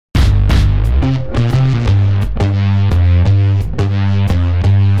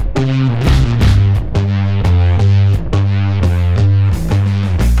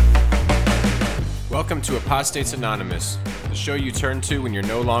Apostates Anonymous, the show you turn to when you're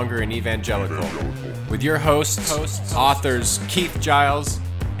no longer an evangelical, with your hosts, authors Keith Giles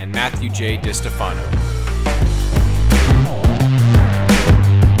and Matthew J. Distefano.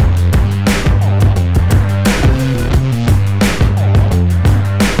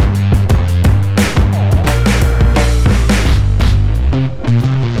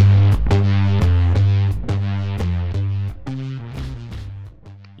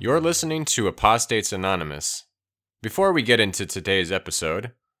 You're listening to Apostates Anonymous. Before we get into today's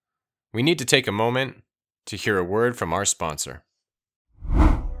episode, we need to take a moment to hear a word from our sponsor.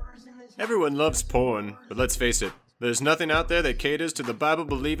 Everyone loves porn, but let's face it, there's nothing out there that caters to the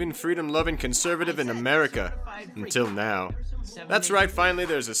Bible-believing, freedom-loving conservative in America. Until now. That's right, finally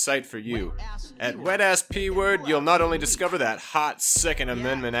there's a site for you. At Wet-Ass P-Word, you'll not only discover that hot Second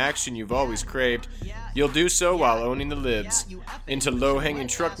Amendment action you've always craved, you'll do so while owning the libs. Into low-hanging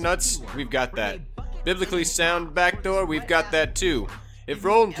truck nuts? We've got that. Biblically sound backdoor? We've got that too. If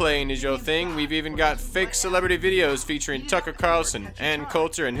role-playing is your thing, we've even got fake celebrity videos featuring Tucker Carlson, Ann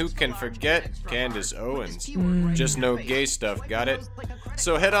Coulter, and who can forget Candace Owens. Just no gay stuff, got it?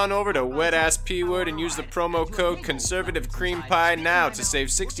 So head on over to Wet-Ass P-Word and use the promo code Conservative Cream Pie now to save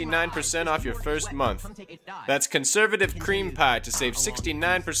 69% off your first month. That's Conservative Cream Pie to save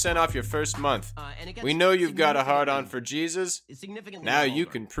 69% off your first month. We know you've got a hard-on for Jesus. Now you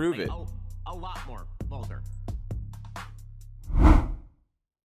can prove it. A lot more vulgar.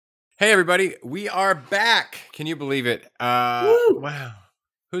 Hey everybody, we are back. Can you believe it? Wow.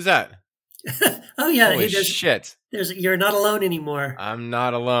 Who's that? Oh yeah, Holy shit. You're not alone anymore. I'm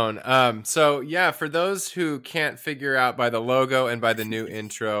not alone. So yeah, for those who can't figure out by the logo and by the new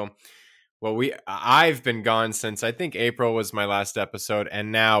intro, well, I've been gone since I think April was my last episode,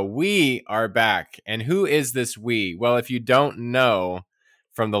 and now we are back. And who is this we? Well, if you don't know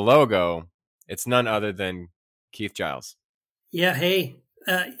from the logo, it's none other than Keith Giles. Yeah, hey.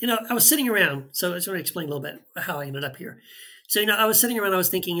 I was sitting around, so I just want to explain a little bit how I ended up here. So, I was sitting around, I was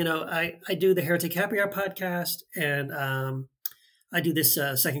thinking, I do the Heretic Happy Hour podcast, and I do this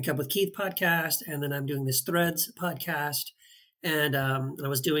Second Cup with Keith podcast, and then I'm doing this Threads podcast, and I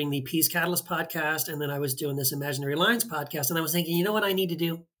was doing the Peace Catalyst podcast, and then I was doing this Imaginary Lines podcast, and I was thinking, you know what I need to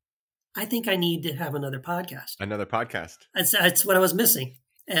do? I think I need to have another podcast. Another podcast. That's what I was missing.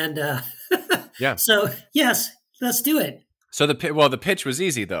 And yeah. So, yes, let's do it. So the pitch was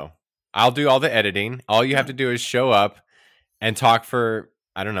easy though. I'll do all the editing. All you have to do is show up and talk for,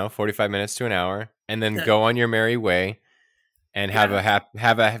 I don't know, 45 minutes to an hour, and then go on your merry way and have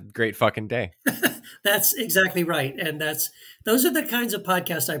a great fucking day. That's exactly right. And those are the kinds of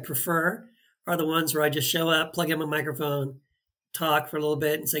podcasts I prefer, are the ones where I just show up, plug in my microphone, talk for a little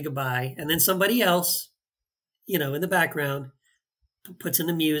bit and say goodbye. And then somebody else, in the background puts in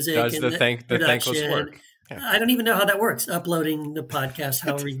the music. Does and the thankless work. Yeah. I don't even know how that works. Uploading the podcast,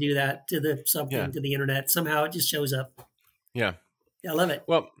 however you do that to the internet. Somehow it just shows up. Yeah. Yeah, I love it.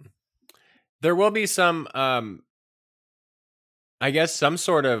 Well, there will be some, I guess, some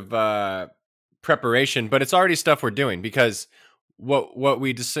sort of preparation, but it's already stuff we're doing, because what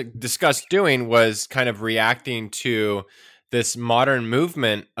we discussed doing was kind of reacting to this modern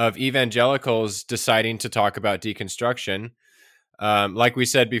movement of evangelicals deciding to talk about deconstruction. Like we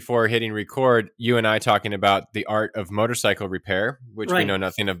said before hitting record, you and I talking about the art of motorcycle repair, which we know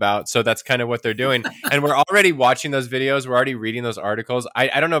nothing about. So that's kind of what they're doing. And we're already watching those videos. We're already reading those articles.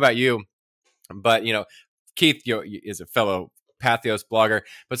 I don't know about you, but, Keith is a fellow Pathos blogger.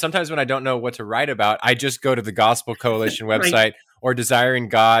 But sometimes when I don't know what to write about, I just go to the Gospel Coalition website or Desiring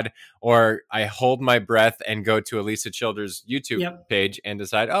God, or I hold my breath and go to Elisa Childers' YouTube page and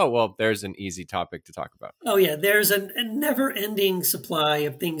decide, oh, well, there's an easy topic to talk about. Oh, yeah. There's a never-ending supply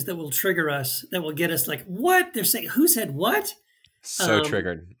of things that will trigger us, that will get us like, what? They're saying, who said what? So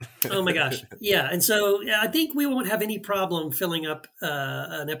triggered. Oh, my gosh. Yeah. And so I think we won't have any problem filling up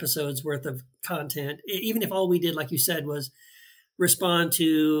an episode's worth of content, even if all we did, like you said, was respond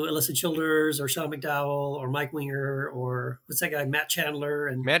to Alyssa Childers or Sean McDowell or Mike Winger or what's that guy, Matt Chandler.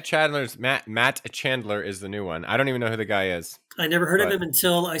 And Matt Chandler is the new one. I don't even know who the guy is. I never heard of him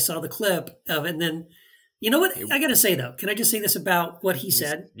until I saw the clip of it. And then, you know what? I got to say, though, can I just say this about what he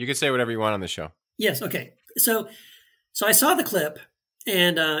said? You can say whatever you want on the show. Yes. Okay. So I saw the clip,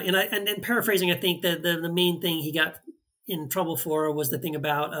 and paraphrasing, I think that the main thing he got in trouble for was the thing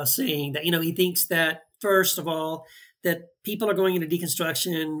about saying that, he thinks that, first of all, that people are going into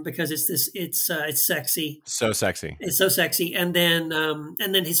deconstruction because it's sexy. So sexy. It's so sexy. And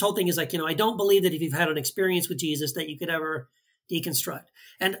then his whole thing is like, I don't believe that if you've had an experience with Jesus that you could ever deconstruct.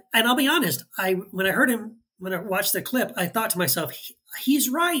 And I'll be honest, when I watched the clip, I thought to myself, he's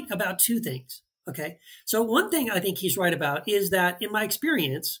right about two things. Okay. So one thing I think he's right about is that in my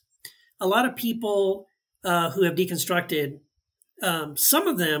experience, a lot of people who have deconstructed, some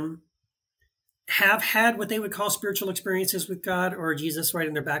of them have had what they would call spiritual experiences with God or Jesus right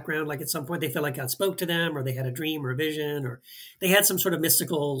in their background. Like at some point they feel like God spoke to them, or they had a dream or a vision, or they had some sort of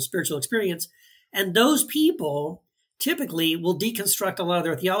mystical spiritual experience. And those people typically will deconstruct a lot of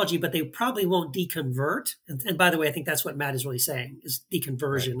their theology, but they probably won't deconvert. And by the way, I think that's what Matt is really saying, is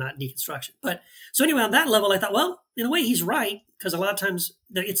deconversion, not deconstruction. But so anyway, on that level, I thought, well, in a way he's right, because a lot of times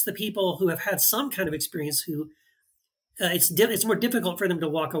it's the people who have had some kind of experience who it's more difficult for them to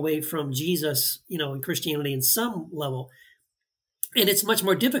walk away from Jesus, in Christianity in some level. And it's much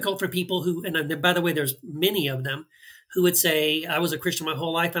more difficult for people who, and by the way, there's many of them who would say, I was a Christian my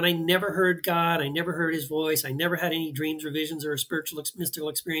whole life and I never heard God. I never heard his voice. I never had any dreams or visions or spiritual, mystical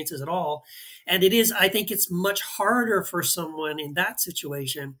experiences at all. And I think it's much harder for someone in that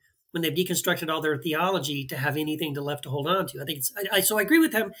situation when they've deconstructed all their theology to have anything left to hold on to. I think so I agree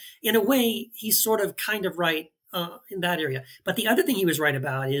with him. In a way, he's sort of kind of right in that area. But the other thing he was right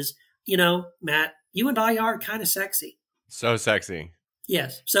about is, Matt, you and I are kind of sexy. So sexy.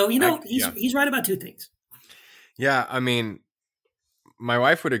 Yes. So, he's right about two things. Yeah. I mean, my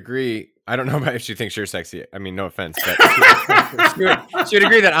wife would agree. I don't know about if she thinks you're sexy. I mean, no offense, but she would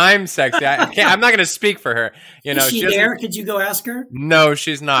agree that I'm sexy. I'm not going to speak for her. Is she there? Could you go ask her? No,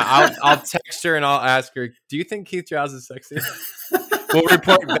 she's not. I'll text her and I'll ask her, do you think Keith Giles is sexy? We'll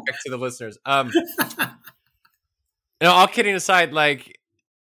report back to the listeners. No, all kidding aside, like,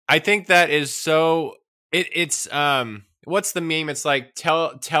 I think that is so. It's what's the meme? It's like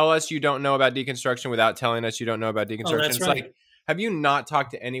tell us you don't know about deconstruction without telling us you don't know about deconstruction. Oh, that's it's right. Like, have you not talked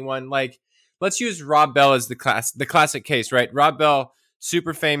to anyone? Like, let's use Rob Bell as the classic case, right? Rob Bell,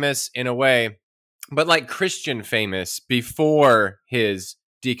 super famous in a way, but like Christian famous before his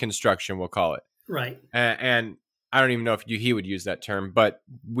deconstruction, we'll call it. Right. And I don't even know if he would use that term, but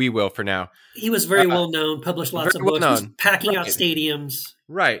we will for now. He was very well known, published lots of books, was packing out stadiums.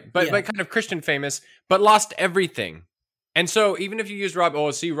 Right. But kind of Christian famous, but lost everything. And so even if you use Rob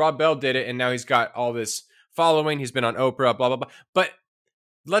Bell did it and now he's got all this following, he's been on Oprah, blah, blah, blah. But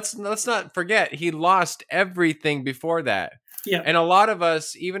let's not forget, he lost everything before that. Yeah. And a lot of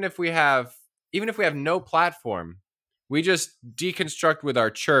us, even if we have no platform, we just deconstruct with our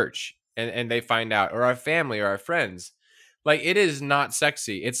church. And they find out, or our family, or our friends. Like, it is not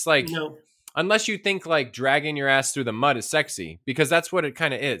sexy. It's like, no. Unless you think like dragging your ass through the mud is sexy, because that's what it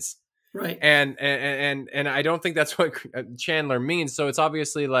kind of is. Right. And I don't think that's what Chandler means. So it's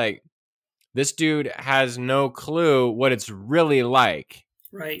obviously like, this dude has no clue what it's really like.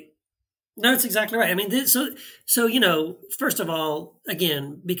 Right. No, it's exactly right. I mean, so first of all,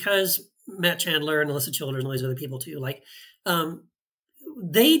 again, because Matt Chandler and Alyssa Childers and all these other people too, like,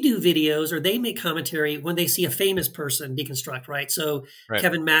 they do videos or they make commentary when they see a famous person deconstruct, right? So right.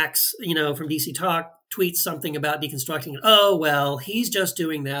 Kevin Max, from DC Talk, tweets something about deconstructing. Oh, well, he's just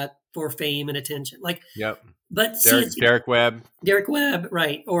doing that for fame and attention. Like, yep. But Derek Webb,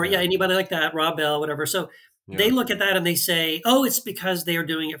 right? Or anybody like that, Rob Bell, whatever. So they look at that and they say, oh, it's because they are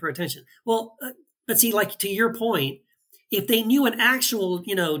doing it for attention. Well, but see, like, to your point, if they knew an actual,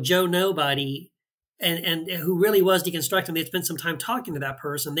 Joe Nobody and who really was deconstructing, they'd spend some time talking to that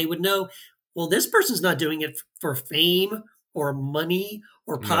person, they would know, well, this person's not doing it for fame or money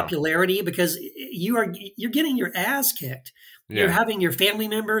or popularity, because you're getting your ass kicked. Yeah. You're having your family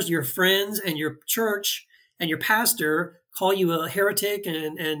members, your friends, and your church and your pastor call you a heretic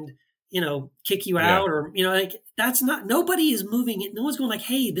and kick you out, or like, that's not, nobody is moving it. No one's going like,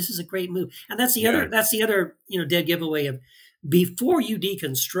 hey, this is a great move. And that's the other dead giveaway of, before you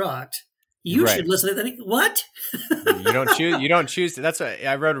deconstruct, you should listen to that. What? You don't choose. That's what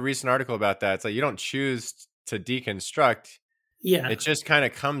I wrote a recent article about that. It's like, you don't choose to deconstruct. Yeah. It just kind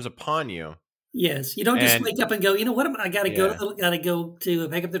of comes upon you. Yes. You don't just wake up and go, what I got to go to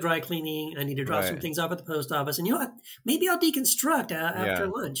pick up the dry cleaning. I need to drop some things off at the post office. And what? Maybe I'll deconstruct after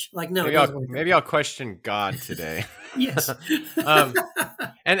lunch. Like, no, maybe I'll question God today. Yes. And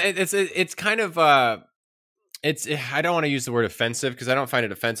it's kind of, I don't want to use the word offensive because I don't find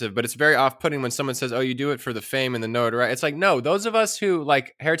it offensive, but it's very off-putting when someone says, oh, you do it for the fame and the notoriety. It's like, no, those of us who,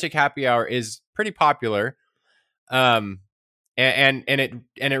 like, Heretic Happy Hour is pretty popular. And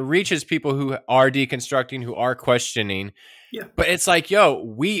it reaches people who are deconstructing, who are questioning. Yeah. But it's like,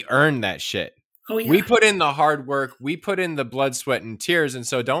 we earn that shit. Oh, yeah. We put in the hard work. We put in the blood, sweat, and tears. And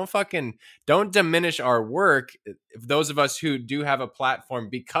so don't diminish our work. Those of us who do have a platform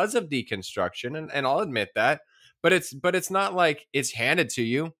because of deconstruction, and I'll admit that. But it's not like it's handed to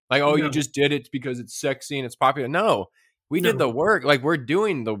you. Like, oh, you just did it because it's sexy and it's popular. No, We No. did the work. Like, we're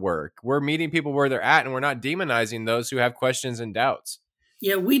doing the work. We're meeting people where they're at, and we're not demonizing those who have questions and doubts.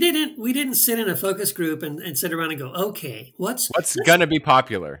 Yeah, we didn't sit in a focus group and sit around and go, okay, What's gonna be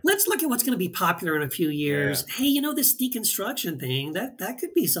popular? Let's look at what's going to be popular in a few years. Yeah. Hey, you know, this deconstruction thing, that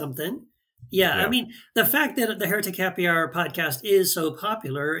could be something. Yeah, Yeah. I mean, the fact that the Heretic Happy Hour podcast is so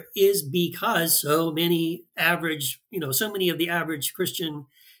popular is because so many of the average Christian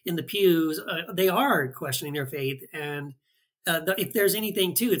in the pews, they are questioning their faith. And if there's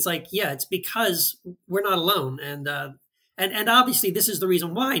anything too, it's like, yeah, it's because we're not alone. And obviously this is the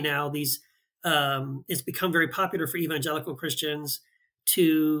reason why now it's become very popular for evangelical Christians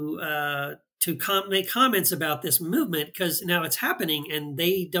to make comments about this movement, because now it's happening and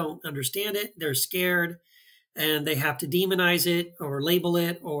they don't understand it. They're scared and they have to demonize it or label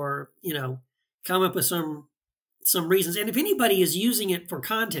it or, come up with some reasons. And if anybody is using it for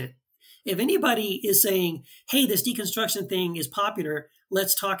content, if anybody is saying, hey, this deconstruction thing is popular,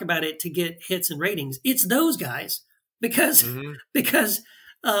 let's talk about it to get hits and ratings, it's those guys because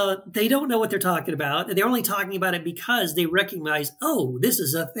they don't know what they're talking about. They're only talking about it because they recognize, oh, this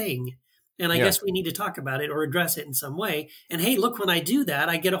is a thing. And I guess we need to talk about it or address it in some way. And hey, look, when I do that,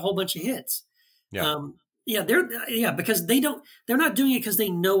 I get a whole bunch of hits. Yeah. Because they're not doing it because they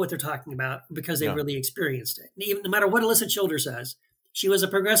know what they're talking about, because they really experienced it. Even no matter what Alyssa Childer says, she was a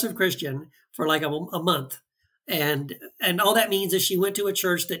progressive Christian for like a month. And all that means is she went to a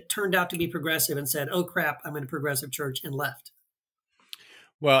church that turned out to be progressive and said, oh crap, I'm in a progressive church, and left.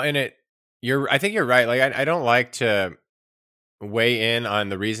 Well, I think you're right. Like, I don't like to weigh in on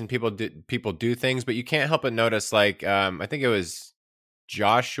the reason people do things, but you can't help but notice, like, I think it was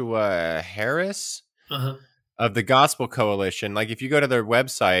Joshua Harris of the Gospel Coalition. Like, if you go to their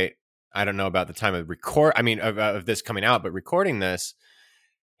website, I don't know about the time of of this coming out, but recording this,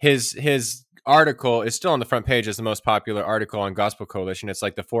 his article is still on the front page as the most popular article on Gospel Coalition. It's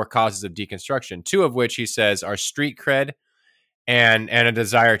like the 4 causes of deconstruction, 2 of which he says are street cred and a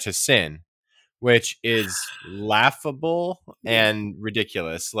desire to sin, which is laughable and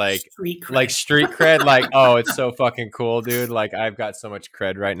ridiculous. Like street cred, like, oh, it's so fucking cool, dude. Like, I've got so much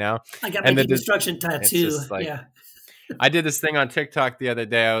cred right now. I got my deconstruction tattoo. Like, yeah. I did this thing on TikTok the other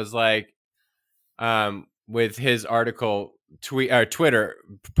day. I was like, with his article, Twitter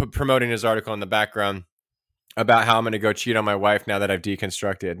promoting his article in the background about how I'm going to go cheat on my wife now that I've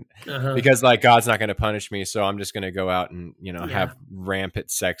deconstructed, because like God's not going to punish me. So I'm just going to go out and, have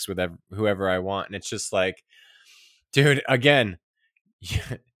rampant sex with whoever I want. And it's just like, dude, again,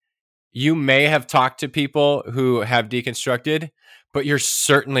 you may have talked to people who have deconstructed, but you're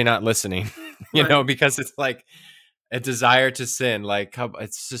certainly not listening, because it's like a desire to sin. Like,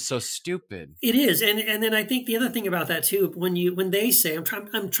 it's just so stupid. It is. And then I think the other thing about that too, when they say, I'm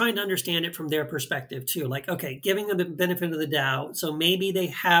trying to understand it from their perspective too, like, okay, giving them the benefit of the doubt. So maybe they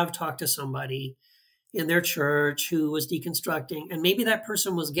have talked to somebody in their church who was deconstructing, and maybe that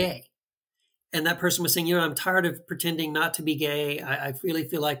person was gay. And that person was saying, I'm tired of pretending not to be gay. I really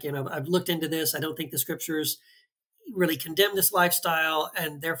feel like, I've looked into this. I don't think the scriptures really condemn this lifestyle,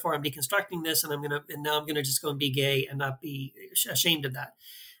 and therefore I'm deconstructing this, and now I'm gonna just go and be gay and not be ashamed of that.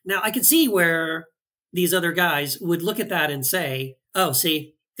 Now I could see where these other guys would look at that and say, "Oh,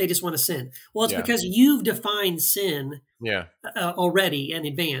 see, they just want to sin." Well, it's because you've defined sin already in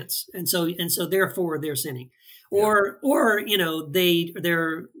advance, and so therefore they're sinning, or they've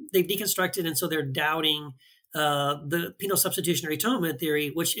deconstructed, and so they're doubting the penal substitutionary atonement theory,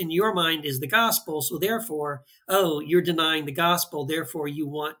 which in your mind is the gospel. So therefore, you're denying the gospel. Therefore, you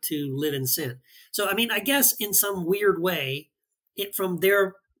want to live in sin. So, I mean, I guess in some weird way, from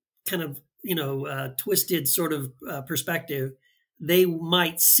their kind of, twisted sort of perspective, they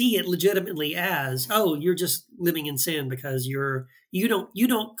might see it legitimately as, you're just living in sin because you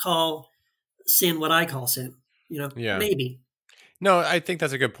don't call sin what I call sin, maybe. No, I think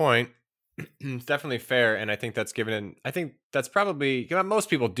that's a good point. It's definitely fair, and I think that's probably, most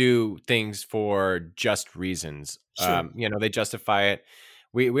people do things for just reasons. Sure. They justify it.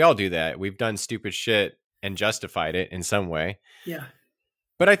 We all do that. We've done stupid shit and justified it in some way. Yeah.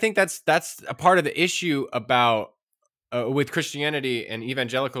 But I think that's a part of the issue about with Christianity and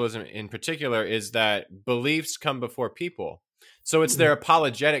evangelicalism in particular, is that beliefs come before people. So it's their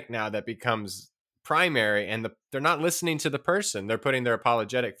apologetic now that becomes primary, and they're not listening to the person. They're putting their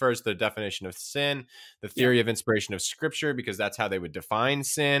apologetic first, the definition of sin, the theory of inspiration of scripture, because that's how they would define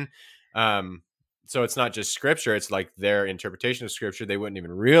sin. So it's not just scripture, it's like their interpretation of scripture. They wouldn't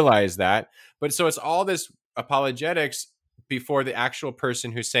even realize that. But so it's all this apologetics before the actual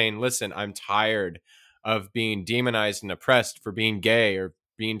person who's saying, listen, I'm tired of being demonized and oppressed for being gay or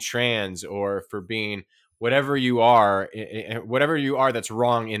being trans or for being whatever you are that's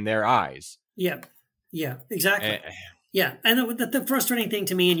wrong in their eyes. Yeah. Yeah, exactly. Yeah. And the frustrating thing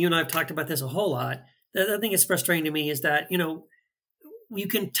to me, and you and I have talked about this a whole lot, the thing that's frustrating to me is that, you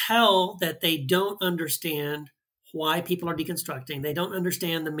can tell that they don't understand why people are deconstructing. They don't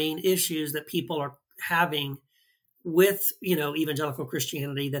understand the main issues that people are having with, evangelical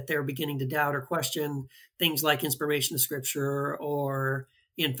Christianity, that they're beginning to doubt or question things like inspiration of scripture or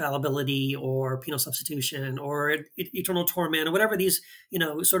infallibility or penal substitution or eternal torment or whatever these,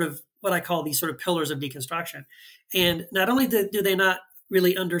 sort of what I call these sort of pillars of deconstruction. And not only do they not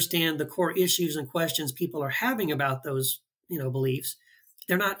really understand the core issues and questions people are having about those, beliefs,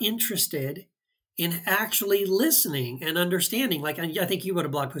 they're not interested in actually listening and understanding. Like, I think you wrote a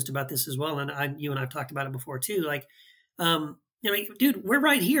blog post about this as well. And you and I've talked about it before too. Like, dude, we're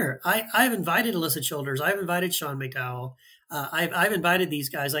right here. I've invited Alyssa Childers. I've invited Sean McDowell. I've invited these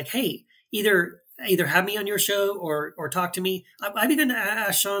guys, like, hey, either have me on your show or talk to me. I've even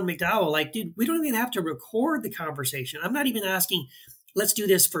asked Sean McDowell, like, dude, we don't even have to record the conversation. I'm not even asking, let's do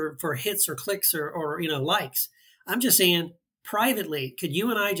this for hits or clicks or likes. I'm just saying, privately, could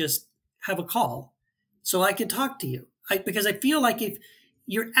you and I just have a call so I can talk to you? Because I feel like if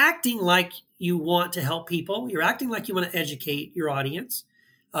you're acting like you want to help people, you're acting like you want to educate your audience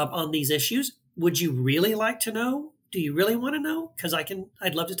on these issues, would you really like to know? Do you really want to know? Because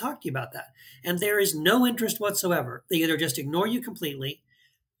I'd love to talk to you about that. And there is no interest whatsoever. They either just ignore you completely,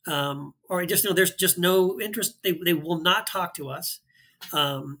 or just there's just no interest. They will not talk to us.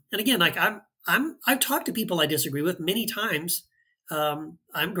 And again, like I've talked to people I disagree with many times.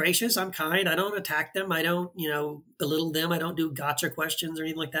 I'm gracious. I'm kind. I don't attack them. I don't, belittle them. I don't do gotcha questions or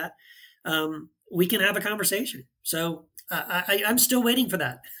anything like that. We can have a conversation. So I'm still waiting for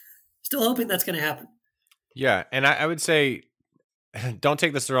that. Still hoping that's going to happen. Yeah. And I would say, don't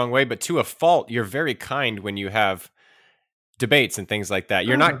take this the wrong way, but to a fault, you're very kind when you have debates and things like that.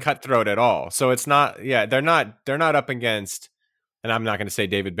 You're not cutthroat at all. So it's not, they're not up against, and I'm not going to say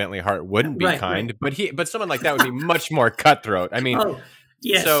David Bentley Hart wouldn't be kind, but someone like that would be much more cutthroat. I mean,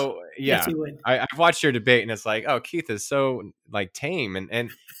 yes. So yes, he would. I've watched your debate and it's like, oh, Keith is so like tame and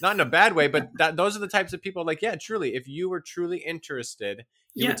not in a bad way, but those are the types of people like, yeah, truly, if you were truly interested,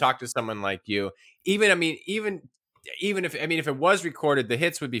 you would talk to someone like you. Even if it was recorded, the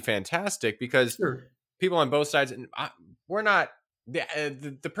hits would be fantastic because people on both sides, and we're not,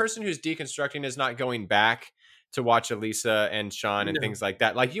 the person who's deconstructing is not going back to watch Elisa and Sean and things like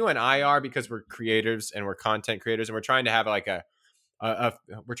that. Like you and I are, because we're creators and we're content creators and we're trying to have like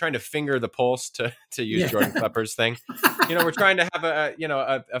we're trying to finger the pulse to use Jordan Klepper's thing. We're trying to have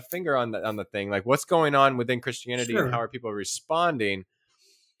a finger on the thing, like what's going on within Christianity and how are people responding.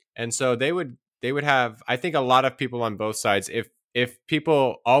 And so they would have, I think, a lot of people on both sides. If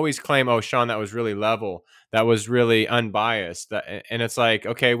people always claim, oh, Sean, that was really level, that was really unbiased, and it's like,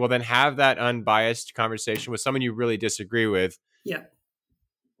 okay, well then have that unbiased conversation with someone you really disagree with. Yeah.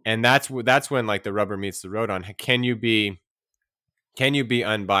 And that's when like the rubber meets the road on, can you be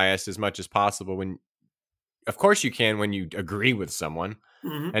unbiased as much as possible when, of course you can when you agree with someone.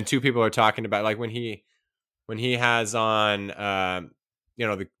 Mm-hmm. And two people are talking about, like when he has on,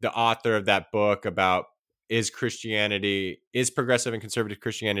 the author of that book about, is progressive and conservative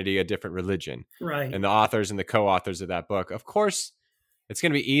Christianity a different religion? Right. And the authors and the co-authors of that book, of course, it's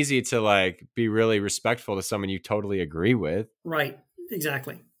going to be easy to like be really respectful to someone you totally agree with. Right.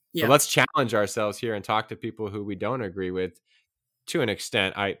 Exactly. Yeah. But let's challenge ourselves here and talk to people who we don't agree with to an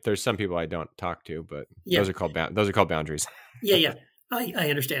extent. There's some people I don't talk to, but those are called boundaries. Yeah. I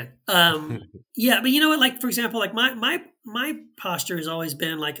understand. Yeah, but you know what? Like, for example, like my posture has always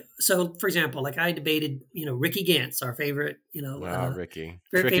been like, so for example, like I debated, Ricky Gantz, our favorite, Ricky,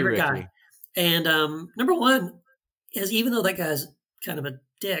 favorite guy. And number one is, even though that guy's kind of a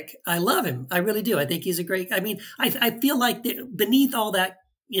dick, I love him. I really do. I think he's a great, I feel like beneath all that,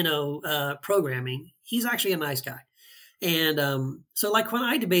 programming, he's actually a nice guy. And so like when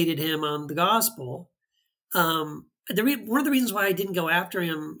I debated him on the gospel, one of the reasons why I didn't go after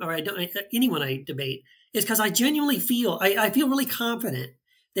him, or anyone I debate, is because I genuinely feel, I feel really confident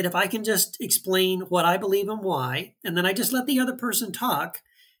that if I can just explain what I believe and why, and then I just let the other person talk,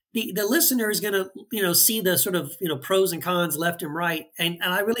 the listener is going to, see the sort of, pros and cons left and right. And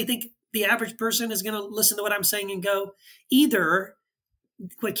I really think the average person is going to listen to what I'm saying and go, either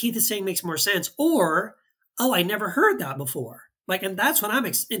what Keith is saying makes more sense, or, oh, I never heard that before. Like, and that's what I'm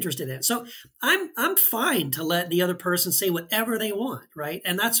interested in. So I'm fine to let the other person say whatever they want, right?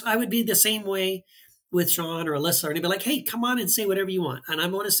 And I would be the same way with Sean or Alyssa, or anybody, like, hey, come on and say whatever you want. And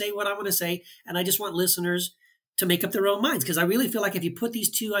I'm going to say what I want to say. And I just want listeners to make up their own minds. Because I really feel like if you put these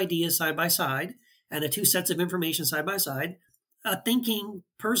two ideas side by side and the two sets of information side by side, a thinking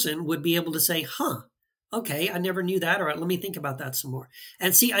person would be able to say, huh, okay, I never knew that, or let me think about that some more.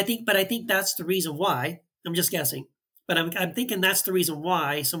 And see, I think that's the reason why, I'm just guessing, but I'm thinking that's the reason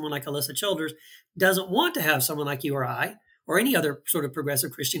why someone like Alyssa Childers doesn't want to have someone like you or I, or any other sort of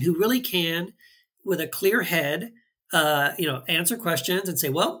progressive Christian who really can, with a clear head, answer questions and say,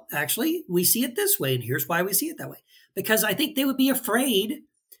 well, actually, we see it this way, and here's why we see it that way. Because I think they would be afraid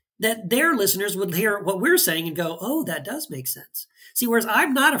that their listeners would hear what we're saying and go, oh, that does make sense. See, whereas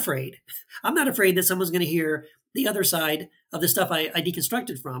I'm not afraid. I'm not afraid that someone's going to hear the other side of the stuff I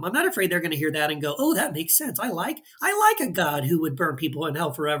deconstructed from. I'm not afraid they're going to hear that and go, oh, that makes sense. I like a God who would burn people in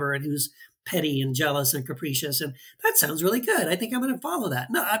hell forever and who's petty and jealous and capricious. And that sounds really good. I think I'm going to follow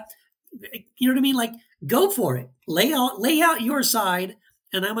that. No, you know what I mean? Like, go for it. Lay out your side,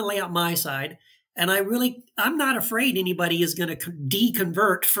 and I'm going to lay out my side. And I'm not afraid anybody is going to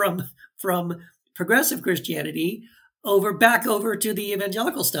deconvert from progressive Christianity back over to the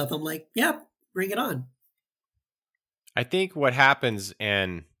evangelical stuff. I'm like, yeah, bring it on. I think what happens,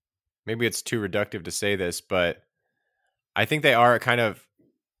 and maybe it's too reductive to say this, but I think they are kind of,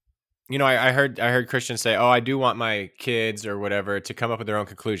 I heard Christians say, oh, I do want my kids or whatever to come up with their own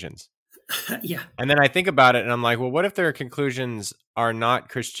conclusions. Yeah. And then I think about it and I'm like, well, what if their conclusions are not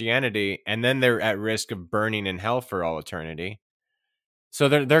Christianity, and then they're at risk of burning in hell for all eternity? So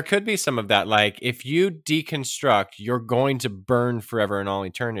there could be some of that. Like, if you deconstruct, you're going to burn forever in all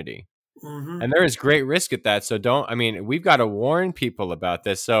eternity. Mm-hmm. And there is great risk at that. So we've got to warn people about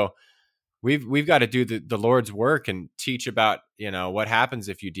this. So we've got to do the Lord's work and teach about, what happens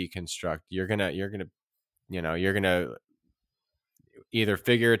if you deconstruct. You're going to either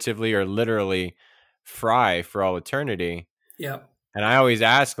figuratively or literally fry for all eternity. Yeah. And I always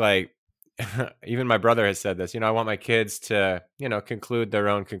ask, like, even my brother has said this, I want my kids to, conclude their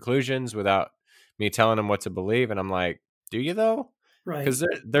own conclusions without me telling them what to believe. And I'm like, do you though? Right. Because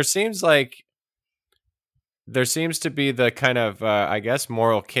there seems to be the kind of, I guess,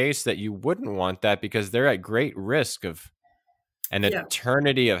 moral case that you wouldn't want that, because they're at great risk of an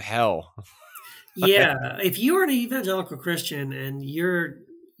eternity of hell. Yeah. If you are an evangelical Christian and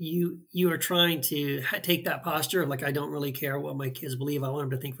you are trying to take that posture of like, I don't really care what my kids believe, I want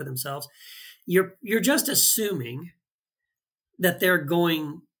them to think for themselves, you're just assuming that they're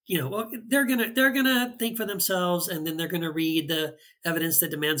going, they're gonna think for themselves, and then they're gonna read the evidence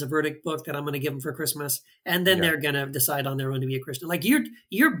that demands a verdict book that I'm gonna give them for Christmas, and then they're gonna decide on their own to be a Christian. Like,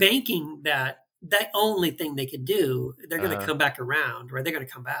 you're banking that only thing they could do, they're gonna come back around, right? They're gonna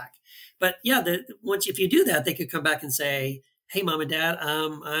come back. But yeah, if you do that, they could come back and say, hey, mom and dad,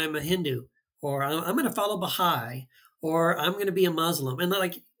 I'm a Hindu, or I'm going to follow Baha'i, or I'm going to be a Muslim, and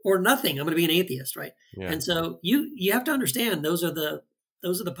or nothing. I'm going to be an atheist, right? Yeah. And so you have to understand those are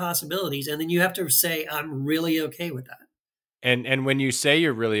the possibilities, and then you have to say, I'm really okay with that. And when you say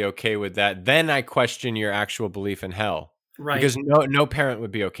you're really okay with that, then I question your actual belief in hell, right? Because no parent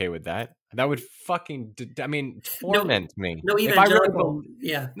would be okay with that. That would fucking, torment me. No evangelical,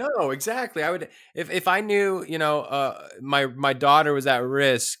 yeah. No, exactly. I would, if I knew, my daughter was at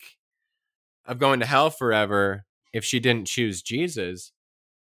risk of going to hell forever if she didn't choose Jesus,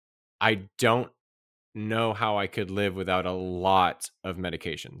 I don't know how I could live without a lot of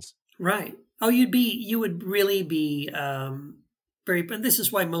medications. Right. Oh, you would really be but this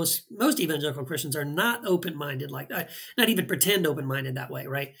is why most evangelical Christians are not open-minded like that, not even pretend open-minded that way,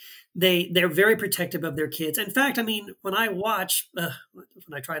 right? They're very protective of their kids. In fact, when I watch, when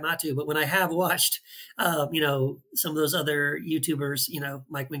I try not to, but when I have watched, some of those other YouTubers,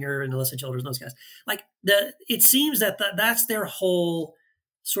 Mike Winger and Alyssa Childers and those guys, like it seems that that's their whole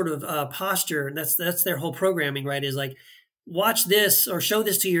sort of posture, and that's their whole programming, right? Is like, watch this or show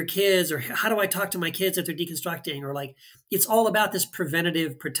this to your kids, or how do I talk to my kids if they're deconstructing, or like, it's all about this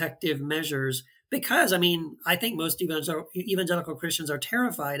preventative, protective measures. Because I think most evangelical Christians are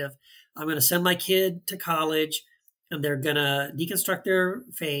terrified of, I'm going to send my kid to college and they're going to deconstruct their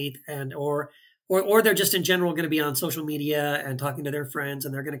faith, and or they're just in general going to be on social media and talking to their friends,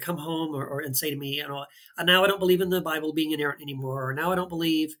 and they're going to come home and say to me, now I don't believe in the Bible being inerrant anymore, or now I don't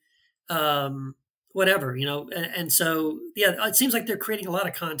believe whatever, and so, yeah, it seems like they're creating a lot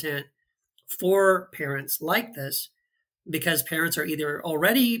of content for parents like this, because parents are either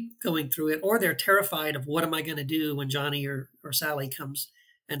already going through it, or they're terrified of, what am I going to do when Johnny or Sally comes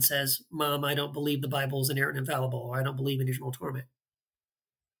and says, Mom, I don't believe the Bible is inerrant and infallible, or I don't believe in eternal torment.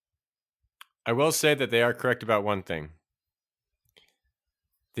 I will say that they are correct about one thing.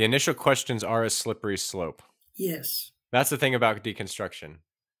 The initial questions are a slippery slope. Yes. That's the thing about deconstruction.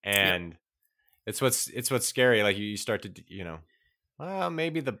 And it's what's scary. Like, you start to, well,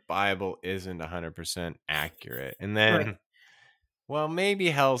 maybe the Bible isn't 100% accurate. And then, Right. well,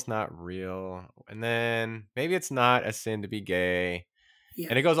 maybe hell's not real. And then maybe it's not a sin to be gay. Yeah.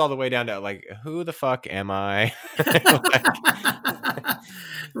 And it goes all the way down to like, who the fuck am I? Like,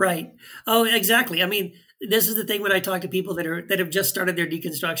 Right. Oh, exactly. I mean, this is the thing when I talk to people that have just started their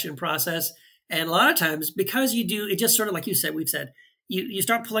deconstruction process, and a lot of times because you do, it just sort of like we've said, you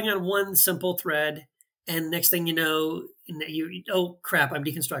start pulling on one simple thread, and next thing you know, oh crap, I'm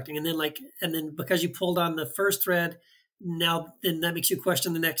deconstructing, and then because you pulled on the first thread, then that makes you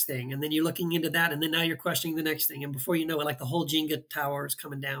question the next thing, and then you're looking into that, and then now you're questioning the next thing, and before you know it, like the whole Jenga tower is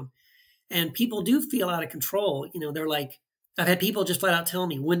coming down, and people do feel out of control. They're like, I've had people just flat out tell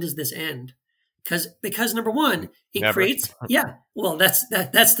me, when does this end? Because number one, it never. creates, yeah. Well, that's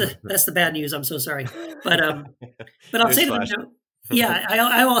the bad news. I'm so sorry, but I'll say to them, yeah,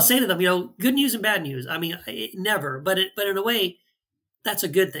 I will say to them, good news and bad news. I mean, never, but in a way, that's a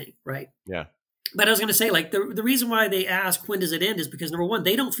good thing, right? Yeah. But I was going to say, like, the reason why they ask when does it end is because number one,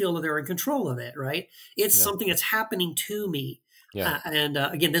 they don't feel that they're in control of it, right? It's something that's happening to me. Yeah. And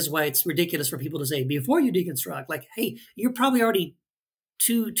again, this is why it's ridiculous for people to say before you deconstruct, like, hey, you're probably already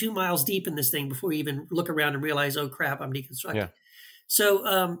two miles deep in this thing before you even look around and realize, oh crap, I'm deconstructing. Yeah.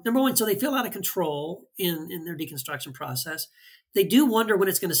 So number one, so they feel out of control in their deconstruction process. They do wonder when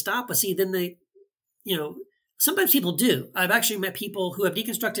it's going to stop, but see, then they, sometimes people do. I've actually met people who have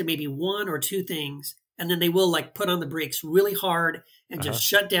deconstructed maybe one or two things, and then they will like put on the brakes really hard and just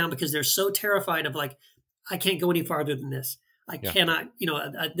shut down because they're so terrified of like, I can't go any farther than this. I cannot,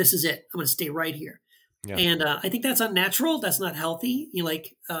 this is it. I'm going to stay right here. Yeah. And I think that's unnatural. That's not healthy.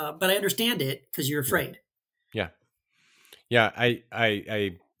 But I understand it because you're afraid. Yeah. Yeah.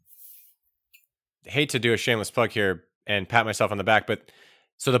 I hate to do a shameless plug here and pat myself on the back, but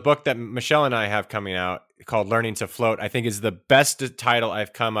so the book that Michelle and I have coming out called Learning to Float, I think is the best title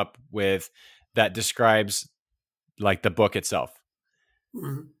I've come up with that describes like the book itself.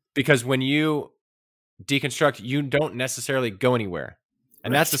 Mm-hmm. Because when you deconstruct, you don't necessarily go anywhere.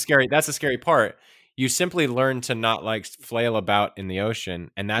 And that's the scary part. You simply learn to not like flail about in the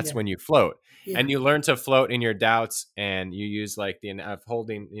ocean, and that's when you float. Yeah. And you learn to float in your doubts, and you use like the of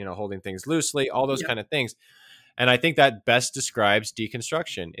holding things loosely, all those kind of things. And I think that best describes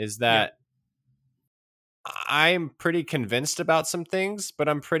deconstruction is that I'm pretty convinced about some things, but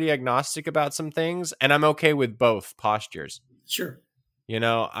I'm pretty agnostic about some things, and I'm okay with both postures. Sure.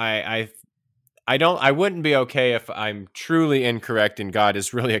 I wouldn't be okay if I'm truly incorrect and God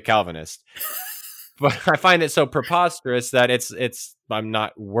is really a Calvinist. But I find it so preposterous that I'm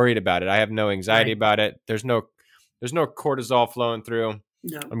not worried about it. I have no anxiety about it. There's no cortisol flowing through.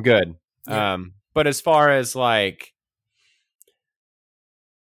 No. I'm good. Yeah. But as far as like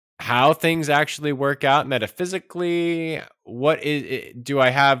how things actually work out metaphysically, do I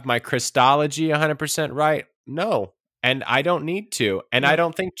have my Christology 100% right? No. And I don't need to. And I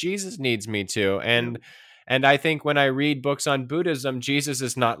don't think Jesus needs me to. And I think when I read books on Buddhism, Jesus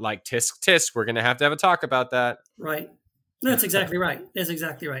is not like tisk tisk. We're going to have a talk about that. Right. That's exactly right. That's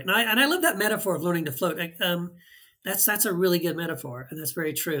exactly right. And I love that metaphor of learning to float. That's a really good metaphor, and that's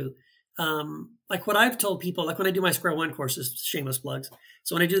very true. Like what I've told people, like when I do my Square One courses, shameless plugs.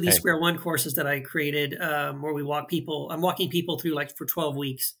 So when I do these Square One courses that I created, where I'm walking people through like for 12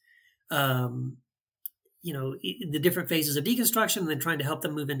 weeks, the different phases of deconstruction and then trying to help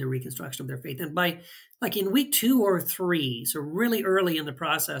them move into reconstruction of their faith. And by like in week 2 or 3, so really early in the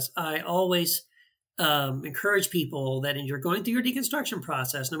process, I always encourage people that you're going through your deconstruction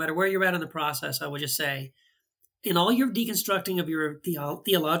process, no matter where you're at in the process, I would just say, in all your deconstructing of your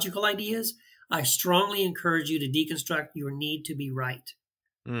theological ideas, I strongly encourage you to deconstruct your need to be right.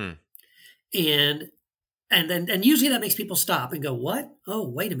 Mm. And usually that makes people stop and go, what? Oh,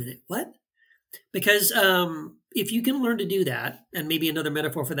 wait a minute. What? Because if you can learn to do that, and maybe another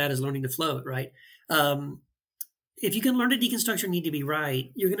metaphor for that is learning to float, right? If you can learn to deconstruct your need to be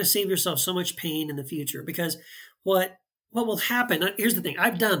right, you're going to save yourself so much pain in the future. Because what will happen, here's the thing,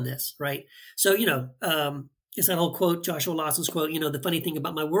 I've done this, right? So, it's that whole quote, Joshua Lawson's quote, the funny thing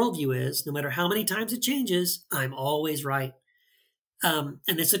about my worldview is no matter how many times it changes, I'm always right. And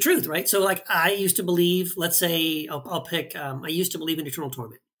it's the truth, right? So like I used to believe, let's say, I'll pick, I used to believe in eternal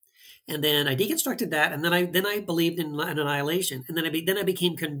torment. And then I deconstructed that, and then I believed in annihilation, and then I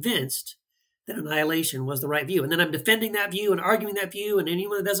became convinced that annihilation was the right view, and then I'm defending that view and arguing that view, and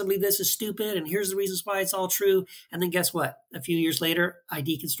anyone that doesn't believe this is stupid, and here's the reasons why it's all true. And then guess what? A few years later, I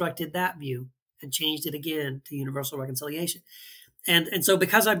deconstructed that view and changed it again to universal reconciliation. And so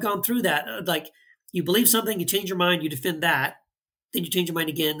because I've gone through that, like you believe something, you change your mind, you defend that, then you change your mind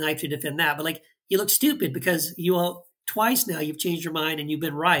again, now you have to defend that, but like you look stupid because you all twice now you've changed your mind and you've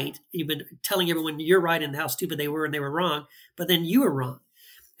been right. You've been telling everyone you're right and how stupid they were and they were wrong, but then you were wrong.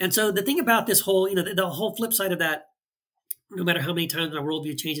 And so the thing about this whole, the whole flip side of that, no matter how many times my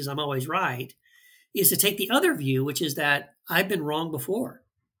worldview changes, I'm always right, is to take the other view, which is that I've been wrong before.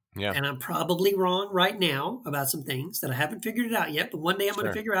 Yeah. And I'm probably wrong right now about some things that I haven't figured it out yet, but one day I'm going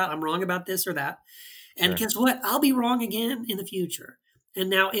to figure out I'm wrong about this or that. And guess what? I'll be wrong again in the future. And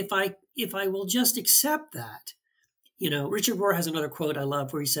now if I will just accept that, Richard Rohr has another quote I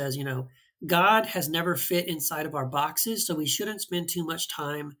love where he says, God has never fit inside of our boxes, so we shouldn't spend too much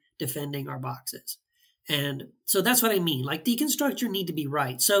time defending our boxes. And so that's what I mean. Like, deconstruct your need to be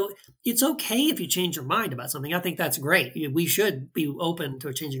right. So it's okay if you change your mind about something. I think that's great. We should be open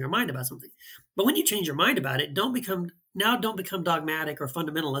to changing our mind about something. But when you change your mind about it, don't become dogmatic or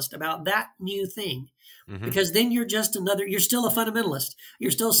fundamentalist about that new thing. Mm-hmm. Because then you're still a fundamentalist.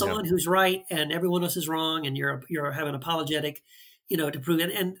 You're still someone who's right and everyone else is wrong, and you're having apologetic, to prove it.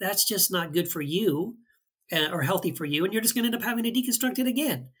 And that's just not good for you or healthy for you. And you're just going to end up having to deconstruct it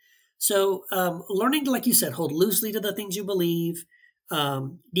again. So learning to, like you said, hold loosely to the things you believe,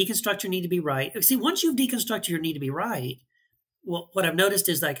 deconstruct your need to be right. See, once you've deconstructed your need to be right, well, what I've noticed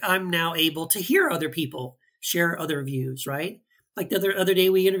is like I'm now able to hear other people share other views, right? Like the other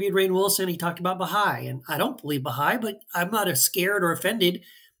day we interviewed Rainn Wilson. He talked about Baha'i, and I don't believe Baha'i, but I'm not as scared or offended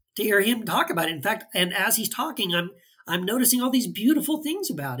to hear him talk about it. In fact, and as he's talking, I'm noticing all these beautiful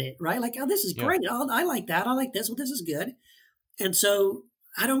things about it, right? Like, oh, this is great. Oh, I like that. I like this. Well, this is good. And so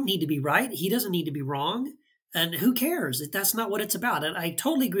I don't need to be right. He doesn't need to be wrong. And who cares? That's not what it's about. And I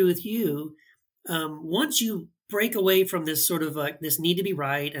totally agree with you. Once you break away from this sort of this need to be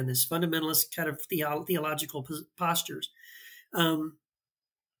right and this fundamentalist kind of theological postures,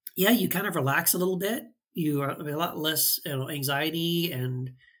 you kind of relax a little bit. You are a lot less anxiety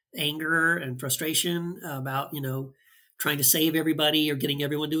and anger and frustration about, trying to save everybody or getting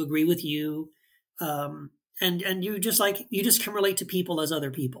everyone to agree with you. And you just can relate to people as other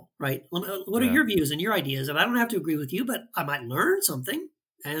people, right? What are your views and your ideas? And I don't have to agree with you, but I might learn something.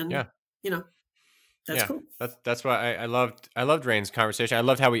 And that's cool. That's why I loved Rainn's conversation. I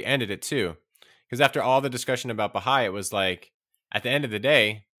loved how we ended it too, because after all the discussion about Baha'i, it was like, at the end of the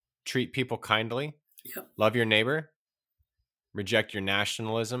day, treat people kindly, love your neighbor, reject your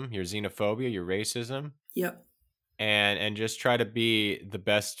nationalism, your xenophobia, your racism. Yep. And just try to be the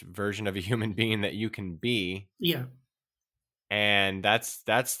best version of a human being that you can be. Yeah. And I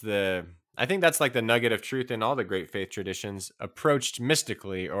think that's like the nugget of truth in all the great faith traditions, approached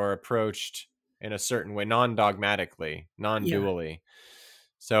mystically or approached in a certain way, non-dogmatically, non-dually. Yeah.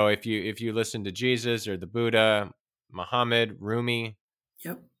 So if you listen to Jesus or the Buddha, Muhammad, Rumi,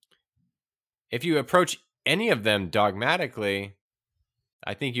 if you approach any of them dogmatically,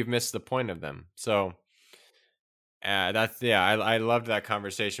 I think you've missed the point of them. So I loved that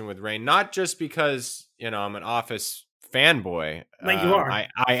conversation with Rainn, not just because I'm an Office fanboy. But you are. I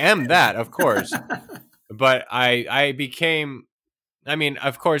am that, of course. But I became. I mean,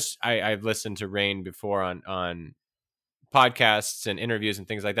 of course, I've listened to Rainn before on podcasts and interviews and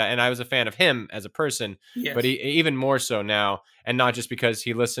things like that, and I was a fan of him as a person. Yes. But he even more so now, and not just because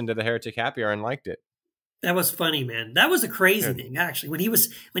he listened to the Heretic Happy Hour and liked it. That was funny, man. That was a crazy thing, actually. When he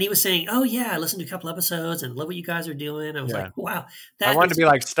was saying, "Oh yeah, I listened to a couple episodes and love what you guys are doing," I was like, "Wow!" I wanted to be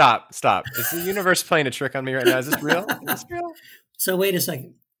like, "Stop! Is the universe playing a trick on me right now? Is this real? Is this real?" So wait a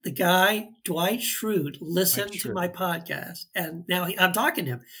second. The guy Dwight Schrute listened to my podcast, and now I'm talking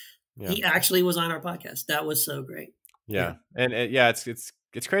to him. Yeah. He actually was on our podcast. That was so great. Yeah, and it's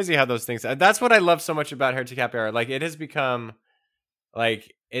crazy how those things. That's what I love so much about Heretic Happy Hour. Like, it has become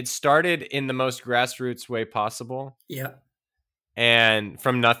like. It started in the most grassroots way possible. Yeah. And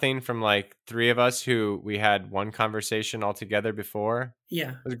from nothing, from like three of us who we had one conversation all together before.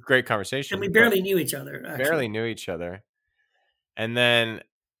 Yeah. It was a great conversation. And we barely knew each other. Actually. Barely knew each other. And then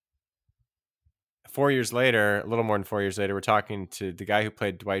 4 years later, a little more than 4 years later, we're talking to the guy who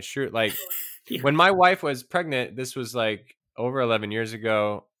played Dwight Schrute. Like, when my wife was pregnant, this was like over 11 years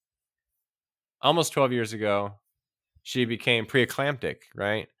ago, almost 12 years ago. She became preeclamptic,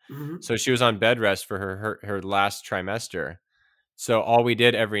 right? Mm-hmm. So she was on bed rest for her last trimester. So all we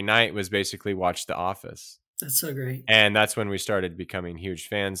did every night was basically watch The Office. That's so great. And that's when we started becoming huge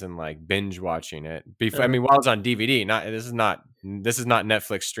fans and like binge watching it. Before, I mean, while it's on DVD, this is not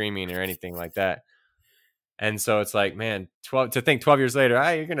Netflix streaming or anything like that. And so it's like, man, 12 years later,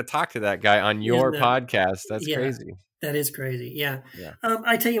 you're going to talk to that guy on your podcast. That's crazy. That is crazy. Yeah.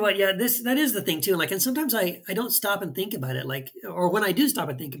 I tell you what, that is the thing too. Like, and sometimes I don't stop and think about it. Like, or when I do stop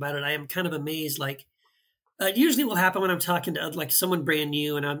and think about it, I am kind of amazed. Like, It usually will happen when I'm talking to like someone brand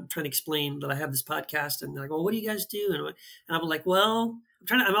new and I'm trying to explain that I have this podcast and they're like, well, what do you guys do? And I'm like, well,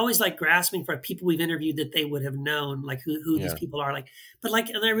 I'm always like grasping for people we've interviewed that they would have known, like who these people are, like, but like,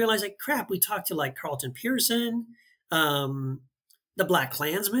 and I realize like, crap, we talked to like Carlton Pearson, the Black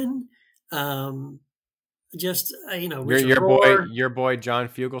Klansman, your boy John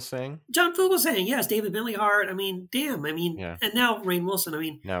Fugelsang. John Fugelsang, yes, David Bentley Hart. I mean, damn. I mean, and now Rainn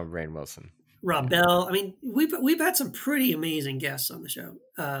Wilson. Rob Bell. I mean, we've had some pretty amazing guests on the show.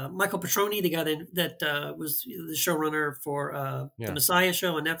 Michael Petroni, the guy that was the showrunner for the Messiah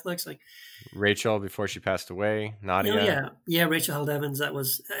show on Netflix. Like Rachel before she passed away. Nadia. Rachel Held Evans. That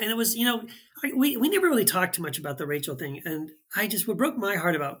was, and it was, we never really talked too much about the Rachel thing. And what broke my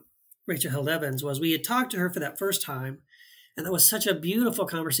heart about Rachel Held Evans was we had talked to her for that first time, and that was such a beautiful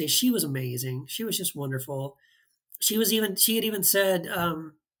conversation. She was amazing. She was just wonderful. She had even said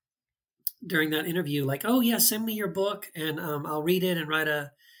during that interview, like, oh yeah, send me your book and I'll read it and write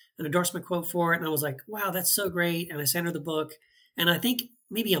an endorsement quote for it. And I was like, wow, that's so great. And I sent her the book. And I think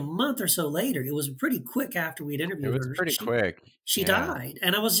maybe a month or so later, it was pretty quick after we'd interviewed her. It was pretty quick. She died.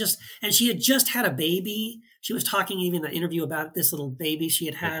 And and she had just had a baby. She was talking even in the interview about this little baby she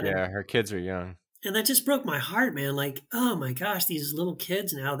had had. Yeah, her kids are young. And that just broke my heart, man. Like, oh my gosh, these little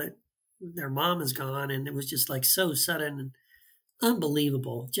kids now that their mom is gone. And it was just like so sudden and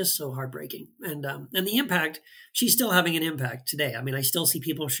unbelievable, just so heartbreaking. And the impact, she's still having an impact today. I mean, I still see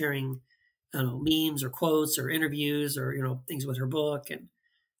people sharing, I don't know, memes or quotes or interviews or, things with her book. And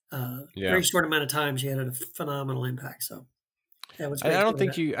very short amount of time, she had a phenomenal impact. So that was great. I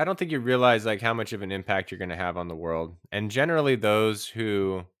don't think you realize like how much of an impact you're going to have on the world. And generally those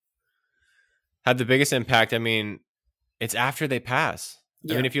who had the biggest impact, I mean, it's after they pass.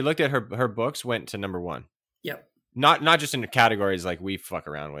 Yeah. I mean, if you looked at her books went to number 1. Yep. Not just in the categories like we fuck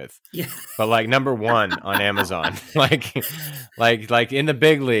around with, but like number 1 on Amazon, like in the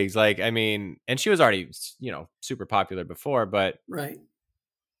big leagues. Like, I mean, and she was already, super popular before, but right.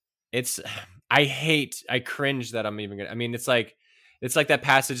 I cringe that I'm even gonna, I mean, it's like that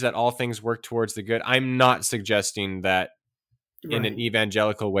passage that all things work towards the good. I'm not suggesting that in an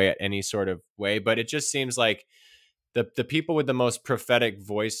evangelical way at any sort of way, but it just seems like the people with the most prophetic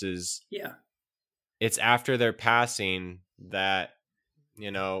voices. Yeah. It's after their passing that,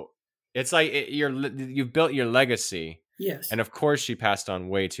 it's like you've built your legacy. Yes. And of course she passed on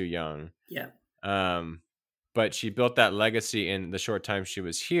way too young. Yeah. But she built that legacy in the short time she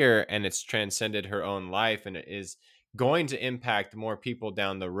was here, and it's transcended her own life, and it is going to impact more people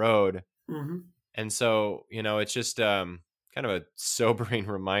down the road. Mm-hmm. And so, it's just kind of a sobering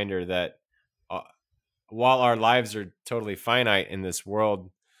reminder that while our lives are totally finite in this world,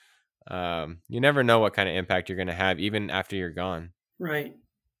 you never know what kind of impact you're going to have even after you're gone. Right.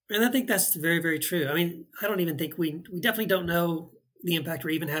 And I think that's very, very true. I mean, I don't even think we definitely don't know the impact we're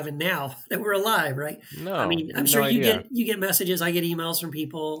even having now that we're alive. Right. No, I mean, I'm sure you get messages. I get emails from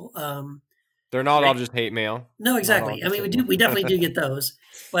people. They're not all just hate mail. No, exactly. I mean, we definitely do get those,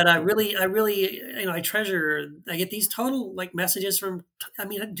 but I really, I treasure, I get these total like messages from, I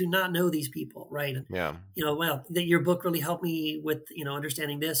mean, I do not know these people. Right. Yeah. Well, that your book really helped me with,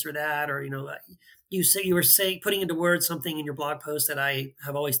 understanding this or that, or, you were putting into words something in your blog post that I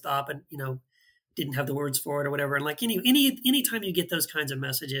have always thought, but, didn't have the words for it or whatever. And like any time you get those kinds of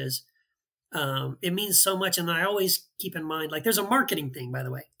messages, it means so much. And I always keep in mind, like there's a marketing thing, by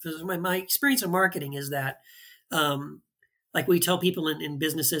the way. My experience of marketing is that, like we tell people in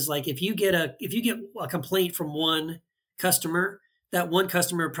businesses, like if you get a complaint from one customer, that one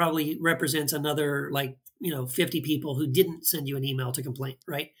customer probably represents another, like, 50 people who didn't send you an email to complain.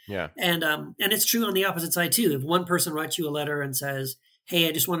 Right. Yeah. And it's true on the opposite side too. If one person writes you a letter and says, hey,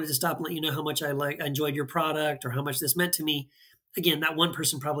 I just wanted to stop and let you know how much I enjoyed your product or how much this meant to me. Again, that one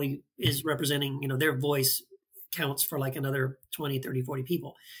person probably is representing, their voice counts for like another 20, 30, 40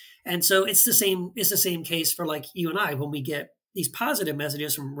 people. And so it's the same case for like you and I, when we get these positive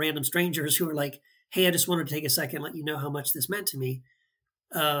messages from random strangers who are like, hey, I just wanted to take a second and let you know how much this meant to me.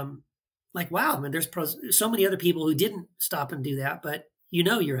 Like, wow, man, there's so many other people who didn't stop and do that, but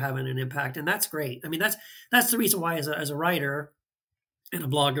you're having an impact, and that's great. I mean, that's the reason why as a writer and a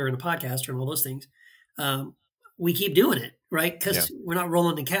blogger and a podcaster and all those things, we keep doing it, right? Because we're not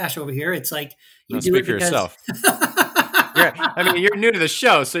rolling in cash over here. It's like you do it for yourself. I mean, you're new to the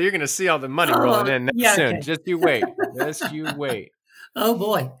show, so you're going to see all the money rolling in soon. Okay. Just you wait. Just you wait. Oh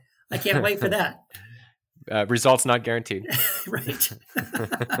boy, I can't wait for that. Results not guaranteed. Right.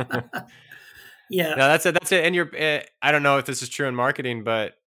 Yeah. No, that's it. That's it. And I don't know if this is true in marketing,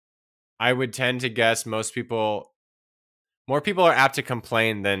 but I would tend to guess more people are apt to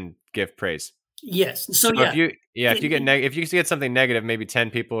complain than give praise. Yes. So So yeah, if you get something negative, maybe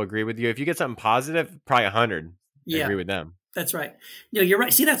 10 people agree with you. If you get something positive, probably 100 yeah, agree with them. that's right. No, you're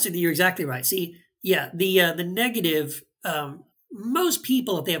right. See, you're exactly right. See, yeah, the negative. Most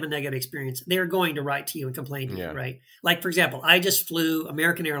people, if they have a negative experience, they're going to write to you and complain to you, Yeah. right? Like for example, I just flew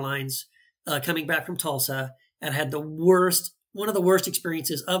American Airlines coming back from Tulsa and had one of the worst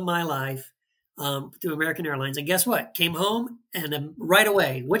experiences of my life through American Airlines. And guess what? Came home and right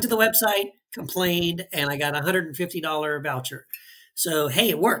away went to the website, complained, and I got a $150 voucher. So hey,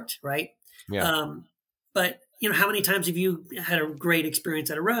 it worked, right? Yeah. But how many times have you had a great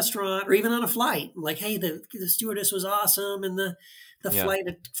experience at a restaurant or even on a flight? Like, hey, the stewardess was awesome, and the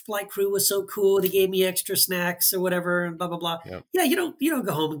flight crew was so cool. They gave me extra snacks or whatever, and blah blah blah. Yep. Yeah, you don't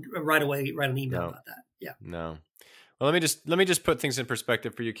go home and right away write an email about that. Yeah. No. Well, let me just put things in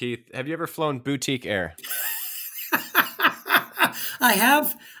perspective for you, Keith. Have you ever flown boutique air? I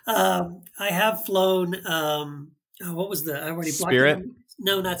have flown. What was I already blocked Spirit? it.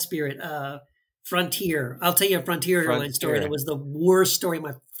 No, not Spirit. Frontier. I'll tell you a Frontier Airlines story. That was the worst story of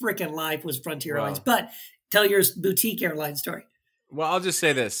my freaking life. Was Frontier Airlines. But tell your boutique airline story. Well, I'll just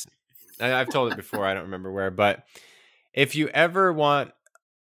say this. I've told it before. I don't remember where, but if you ever want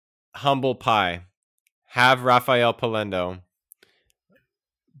humble pie, have Rafael Polendo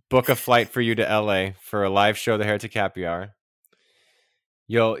book a flight for you to LA for a live show, the Heretic Happy Hour.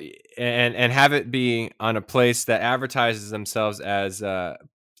 You'll and have it be on a place that advertises themselves as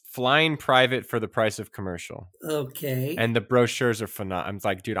flying private for the price of commercial. Okay. And the brochures are phenomenal. I'm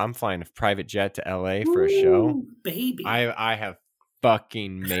like, dude, I'm flying a private jet to LA for a show. Baby. I have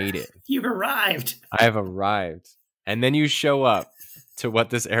fucking made it. You've arrived. I have arrived. And then you show up to what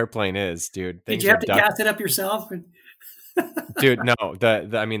this airplane is, dude. Did you have to gas it up yourself? Dude, no.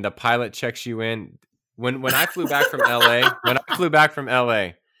 The pilot checks you in. When I flew back from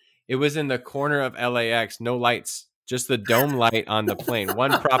LA, it was in the corner of LAX, no lights. Just the dome light on the plane.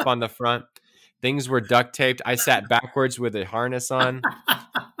 One prop on the front. Things were duct taped. I sat backwards with a harness on.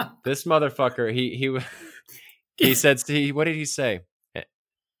 This motherfucker, he said, what did he say?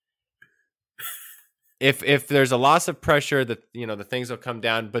 If there's a loss of pressure, the things will come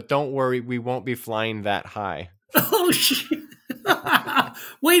down, but don't worry, we won't be flying that high. Oh shit.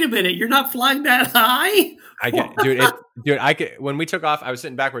 Wait a minute, you're not flying that high? When we took off, I was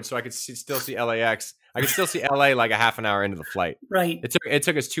sitting backwards so I could still see LAX. I could still see LA like a half an hour into the flight. Right. It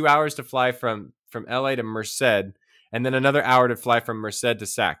took us 2 hours to fly from LA to Merced, and then another hour to fly from Merced to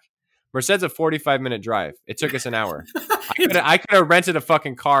Sac. Merced's a 45-minute drive. It took us an hour. I could have rented a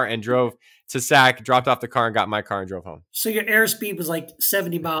fucking car and drove to Sac, dropped off the car and got my car and drove home. So your airspeed was like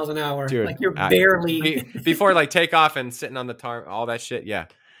 70 miles an hour. Dude, like you're barely before like takeoff and sitting on the tar, all that shit. Yeah.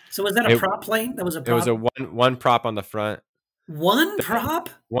 So was that a prop plane? That was a prop? It was a one prop on the front. One prop?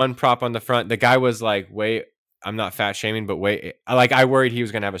 One prop on the front. The guy was like, wait, I'm not fat shaming, but wait, like I worried he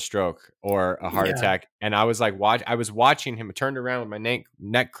was going to have a stroke or a heart attack. And I was like, I was watching him, turned around with my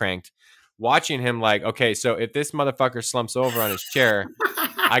neck cranked, watching him like, okay, so if this motherfucker slumps over on his chair,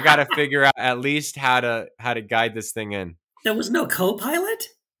 I got to figure out at least how to guide this thing in. There was no co-pilot?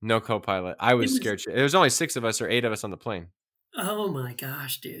 No co-pilot. I was scared. There was only 6 of us or 8 of us on the plane. Oh my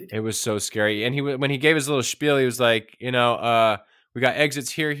gosh, dude. It was so scary. And when he gave his little spiel, he was like, we got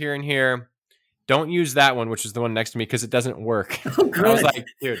exits here, here, and here. Don't use that one, which is the one next to me, because it doesn't work. Oh, I was like,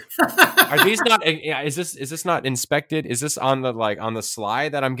 dude, are these not? Is this not inspected? Is this on the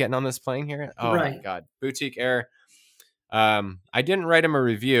slide that I'm getting on this plane here? Oh right. My god, boutique air. I didn't write him a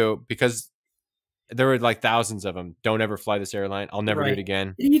review because there were like thousands of them. Don't ever fly this airline. I'll never do it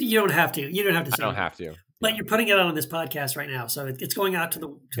again. You don't have to. You don't have to. I don't have to. But you're putting it out on this podcast right now, so it's going out to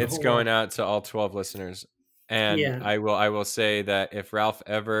the. It's going out to all 12 listeners, and I will say that if Ralph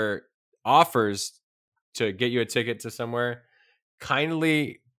ever offers to get you a ticket to somewhere,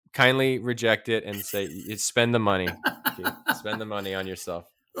 kindly reject it and say, spend the money. Spend the money on yourself.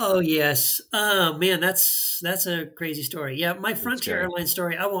 Oh yes. Man, that's a crazy story. Yeah, my Frontier Airlines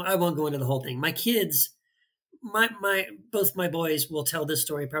story, I won't go into the whole thing. My kids, both my boys will tell this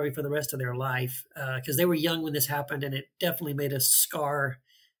story probably for the rest of their life, because they were young when this happened, and it definitely made a scar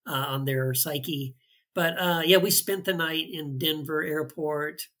on their psyche. But we spent the night in Denver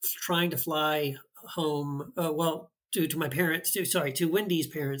airport trying to fly home. To my parents, to Wendy's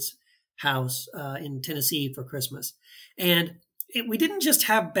parents' house in Tennessee for Christmas. And we didn't just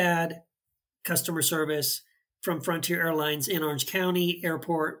have bad customer service from Frontier Airlines in Orange County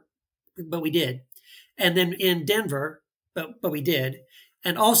Airport, but we did. And then in Denver, but we did.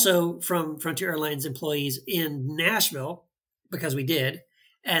 And also from Frontier Airlines employees in Nashville, because we did.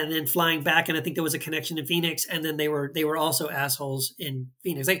 And then flying back, and I think there was a connection in Phoenix, and then they were also assholes in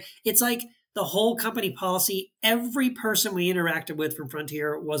Phoenix. Like it's like the whole company policy, every person we interacted with from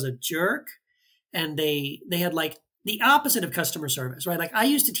Frontier was a jerk. And they had like the opposite of customer service, right? Like I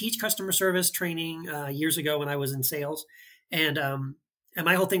used to teach customer service training years ago when I was in sales. And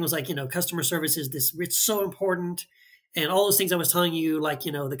my whole thing was like, customer service is this, it's so important. And all those things I was telling you, like,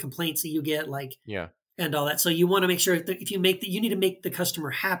 the complaints that you get, like, Yeah. and all that. So you want to make sure that if you need to make the customer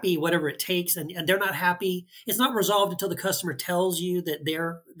happy, whatever it takes, and they're not happy, it's not resolved until the customer tells you that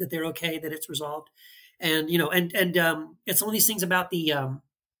they're okay, that it's resolved. And, it's one of these things about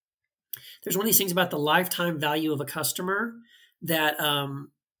there's one of these things about the lifetime value of a customer that,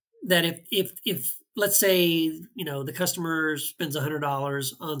 that if let's say, the customer spends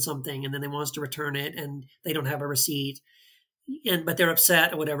 $100 on something and then they wants to return it and they don't have a receipt but they're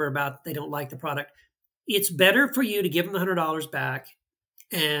upset or whatever about they don't like the product. It's better for you to give them the $100 back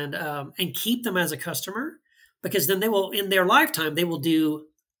and keep them as a customer, because then they will, in their lifetime, they will do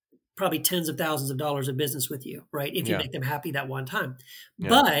probably tens of thousands of dollars of business with you, right? If you make them happy that one time.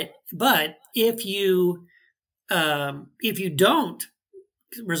 Yeah. But if you don't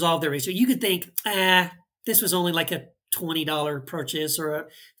resolve their issue, you could think, this was only like a $20 purchase or a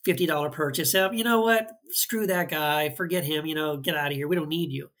 $50 purchase. You know what? Screw that guy. Forget him. Get out of here. We don't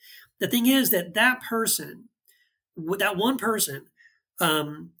need you. The thing is that person, that one person,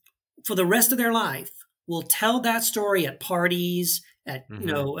 for the rest of their life, will tell that story at parties, at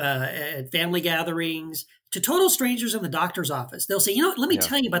at family gatherings, to total strangers in the doctor's office. They'll say, let me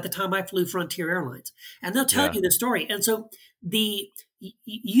tell you about the time I flew Frontier Airlines, and they'll tell you the story. And so it's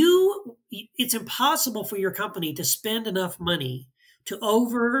impossible for your company to spend enough money to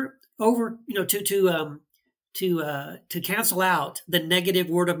to cancel out the negative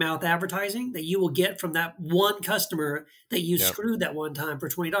word of mouth advertising that you will get from that one customer that you screwed that one time for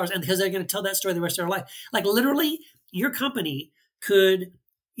 $20. And because they're going to tell that story the rest of their life. Like literally your company could,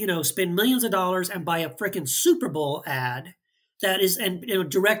 spend millions of dollars and buy a freaking Super Bowl ad that is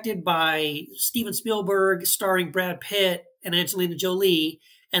directed by Steven Spielberg, starring Brad Pitt and Angelina Jolie.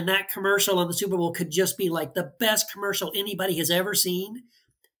 And that commercial on the Super Bowl could just be like the best commercial anybody has ever seen.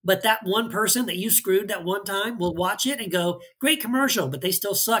 But that one person that you screwed that one time will watch it and go, great commercial, but they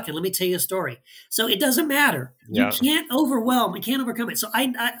still suck. And let me tell you a story. So it doesn't matter. Yeah. You can't overwhelm. You can't overcome it. So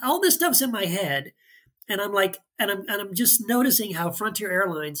I all this stuff's in my head. And I'm like, and I'm just noticing how Frontier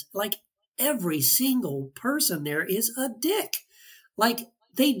Airlines, like every single person there is a dick. Like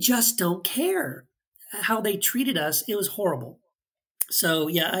they just don't care how they treated us. It was horrible. So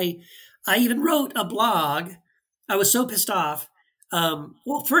yeah, I even wrote a blog. I was so pissed off.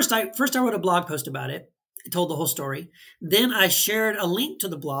 Well, first I wrote a blog post about it. I told the whole story. Then I shared a link to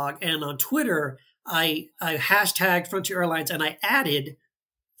the blog, and on Twitter, I hashtagged Frontier Airlines and I added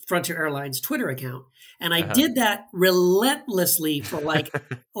Frontier Airlines Twitter account. And I did that relentlessly for like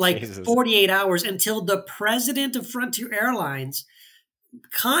 48 hours until the president of Frontier Airlines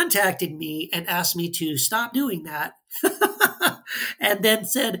contacted me and asked me to stop doing that. And then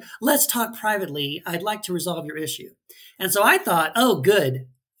said, let's talk privately. I'd like to resolve your issue. And so I thought, oh, good.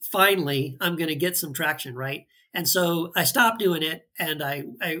 Finally, I'm going to get some traction, right? And so I stopped doing it, and I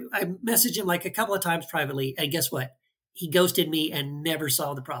messaged him like a couple of times privately, and guess what? He ghosted me and never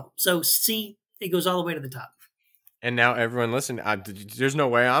solved the problem. So see, it goes all the way to the top. And now everyone, listen, there's no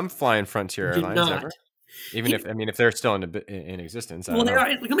way I'm flying Frontier Airlines ever. Even if they're still in existence. Well, they are.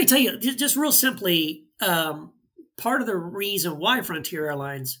 Let me tell you, just real simply, part of the reason why Frontier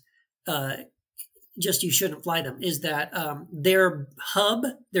Airlines you shouldn't fly them is that their hub,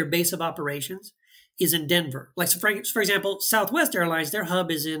 their base of operations, is in Denver. Like, so for example, Southwest Airlines, their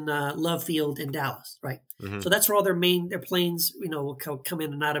hub is in Love Field in Dallas, right? Mm-hmm. So that's where all their planes, will come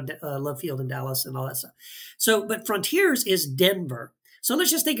in and out of Love Field in Dallas and all that stuff. So, but Frontiers is Denver. So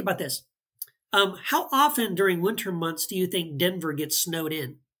let's just think about this. How often during winter months do you think Denver gets snowed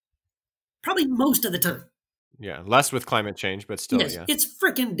in? Probably most of the time. Yeah, less with climate change, but still, yes, it's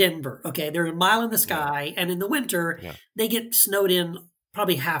freaking Denver. Okay, they're a mile in the sky, and in the winter, they get snowed in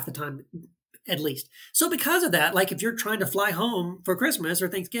probably half the time, at least. So because of that, like if you're trying to fly home for Christmas or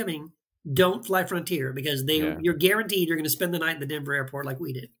Thanksgiving, don't fly Frontier, because you're guaranteed you're going to spend the night in the Denver airport like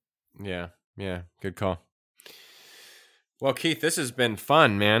we did. Yeah, good call. Well, Keith, this has been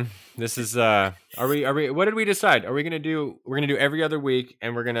fun, man. This is are we what did we decide? We're going to do every other week,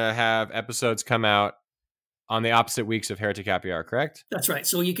 and we're going to have episodes come out on the opposite weeks of Heretic Happy Hour, correct? That's right.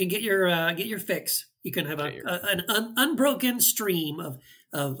 So you can get your fix. You can have an unbroken stream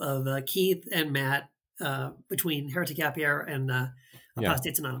of Keith and Matt between Heretic Happy Hour and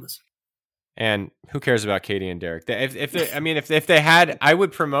Apostates Anonymous. And who cares about Katie and Derek? If they had, I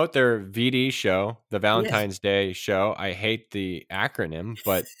would promote their VD show, the Valentine's Day show. I hate the acronym,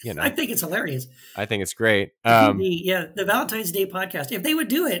 but I think it's hilarious. I think it's great. The Valentine's Day podcast. If they would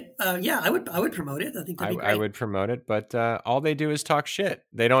do it, I would promote it. I think that'd be great. I would promote it, but all they do is talk shit.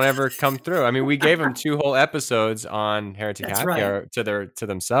 They don't ever come through. I mean, we gave them 2 whole episodes on Heretic Happy Hour to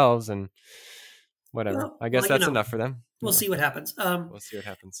themselves, and whatever. Well, I guess that's enough for them. We'll see what happens. We'll see what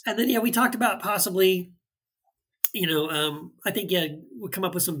happens. And then, we talked about possibly, I think, we'll come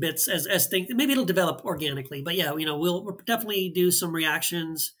up with some bits as things. Maybe it'll develop organically. But, we'll definitely do some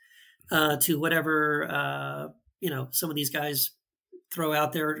reactions to whatever, some of these guys throw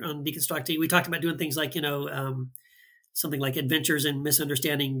out there on deconstructing. We talked about doing things like, something like adventures in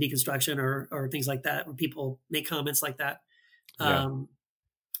misunderstanding deconstruction or things like that, where people make comments like that.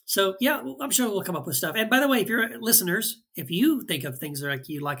 So, I'm sure we'll come up with stuff. And by the way, if you're listeners, if you think of things that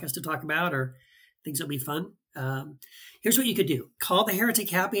you'd like us to talk about or things that would be fun, here's what you could do. Call the Heretic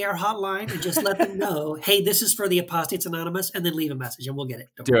Happy Hour hotline and just let them know, hey, this is for the Apostates Anonymous, and then leave a message and we'll get it.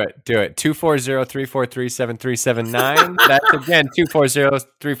 Do it. 240-343-7379. That's again,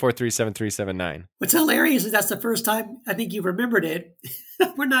 240-343-7379. What's hilarious is that's the first time I think you've remembered it.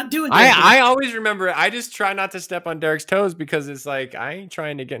 We're not doing that. I always remember it. I just try not to step on Derek's toes because it's like, I ain't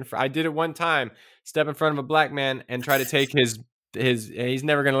trying to get in front. I did it one time, step in front of a black man and try to take his he's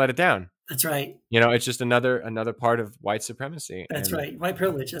never going to let it down. That's right. It's just another part of white supremacy. That's right. White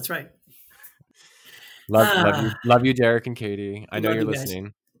privilege. That's right. Love you, Derek and Katie. I know you're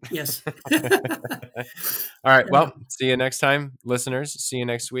listening. Yes. All right. Well, see you next time, listeners. See you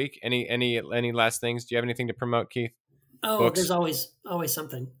next week. Any last things? Do you have anything to promote, Keith? Oh, Books? There's always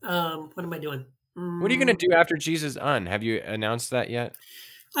something. What am I doing? What are you going to do after Jesus Un? Have you announced that yet?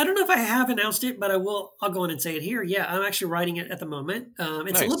 I don't know if I have announced it, but I will. I'll go in and say it here. Yeah, I'm actually writing it at the moment.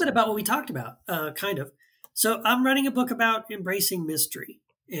 It's nice. A little bit about what we talked about, kind of. So I'm writing a book about embracing mystery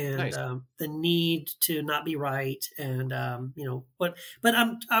and nice. The need to not be right, and but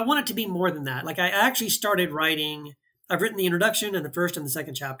I want it to be more than that. Like I actually started writing. I've written the introduction and the first and the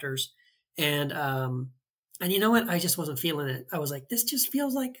second chapters, and you know what? I just wasn't feeling it. I was like, this just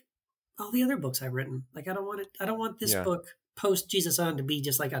feels like all the other books I've written. Like I don't want it. I don't want this book post Jesus On to be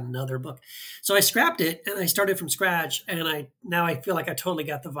just like another book. So I scrapped it and I started from scratch, and now I feel like I totally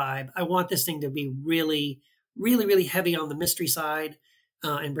got the vibe. I want this thing to be really, really, really heavy on the mystery side,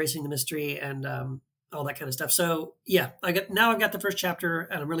 embracing the mystery and all that kind of stuff. So I've got the first chapter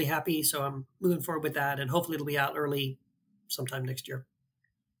and I'm really happy. So I'm moving forward with that, and hopefully it'll be out early sometime next year.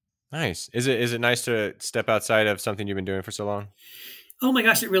 Nice. Is it nice to step outside of something you've been doing for so long? Oh my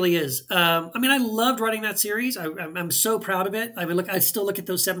gosh, it really is. I loved writing that series. I'm so proud of it. I still look at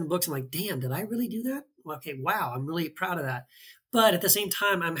those 7 books and I'm like, damn, did I really do that? Okay, wow, I'm really proud of that. But at the same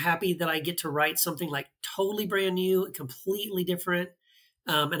time, I'm happy that I get to write something like totally brand new, completely different.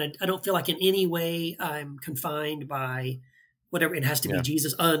 And I don't feel like in any way I'm confined by whatever. It has to be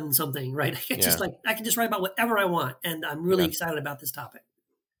Jesus Un something, right? I can just write about whatever I want. And I'm really excited about this topic.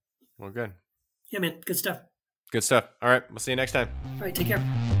 Well, good. Yeah, man, good stuff. Good stuff. All right. We'll see you next time. All right. Take care.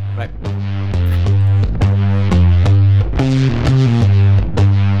 Bye.